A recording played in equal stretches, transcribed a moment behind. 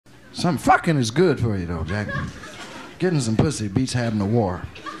Some fucking is good for you, though, Jack. Getting some pussy beats having a war.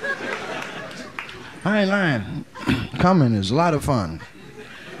 I ain't lying. Coming is a lot of fun.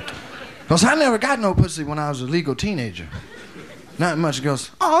 Because I never got no pussy when I was a legal teenager. Not much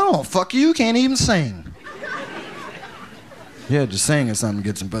girls, oh, fuck you can't even sing. You had to sing or something to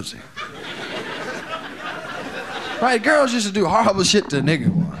get some pussy. Right, girls used to do horrible shit to a nigga.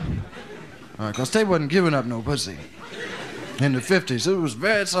 All right, because they wasn't giving up no pussy. In the 50s, it was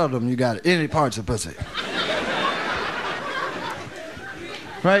very seldom you got any parts of pussy.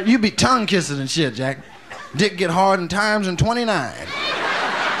 Right, you be tongue kissing and shit, Jack. Dick get hard in times and 29.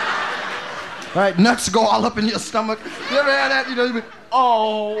 Right, nuts go all up in your stomach. You ever had that? You know, you be,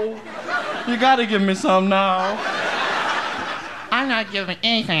 oh, you gotta give me some now. I'm not giving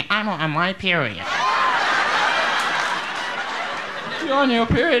anything. I'm on my period. You on your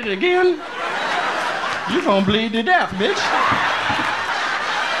period again? You gonna bleed to death, bitch.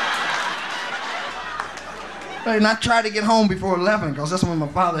 Hey, and I tried to get home before 11, because that's when my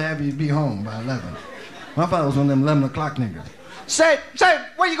father had me be home, by 11. My father was one of them 11 o'clock niggas. Say,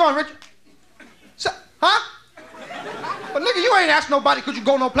 where you going, Richard? Say, huh? But nigga, you ain't asked nobody could you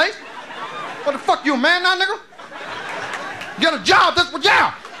go no place. What the fuck, you a man now, nigga? Get a job, that's what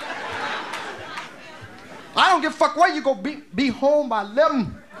job. I don't give a fuck where you go, be home by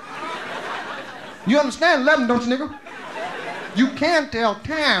 11. You understand 11, don't you, nigga? You can tell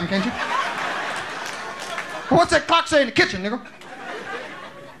time, can't you? Well, what's that clock say in the kitchen, nigga?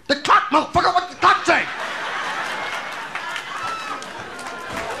 The clock, motherfucker, what's the clock say?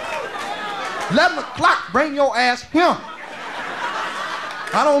 11 o'clock, bring your ass here.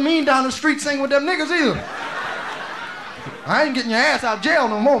 I don't mean down the street singing with them niggas either. I ain't getting your ass out of jail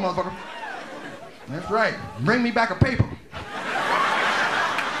no more, motherfucker. That's right. Bring me back a paper.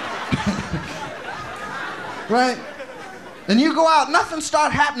 Right? And you go out, nothing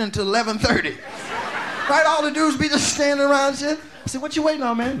start happening till 11:30. Right? All the dudes be just standing around and shit. I said, what you waiting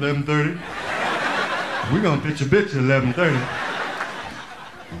on, man? 11:30. We gonna pitch a bitch at 11:30.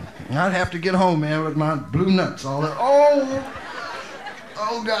 I'd have to get home, man, with my blue nuts all that.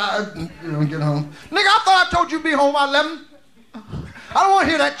 Oh God, you don't get home. Nigga, I thought I told you to be home by 11. I don't want to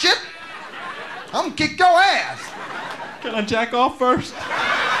hear that shit. I'm gonna kick your ass. Can I jack off first?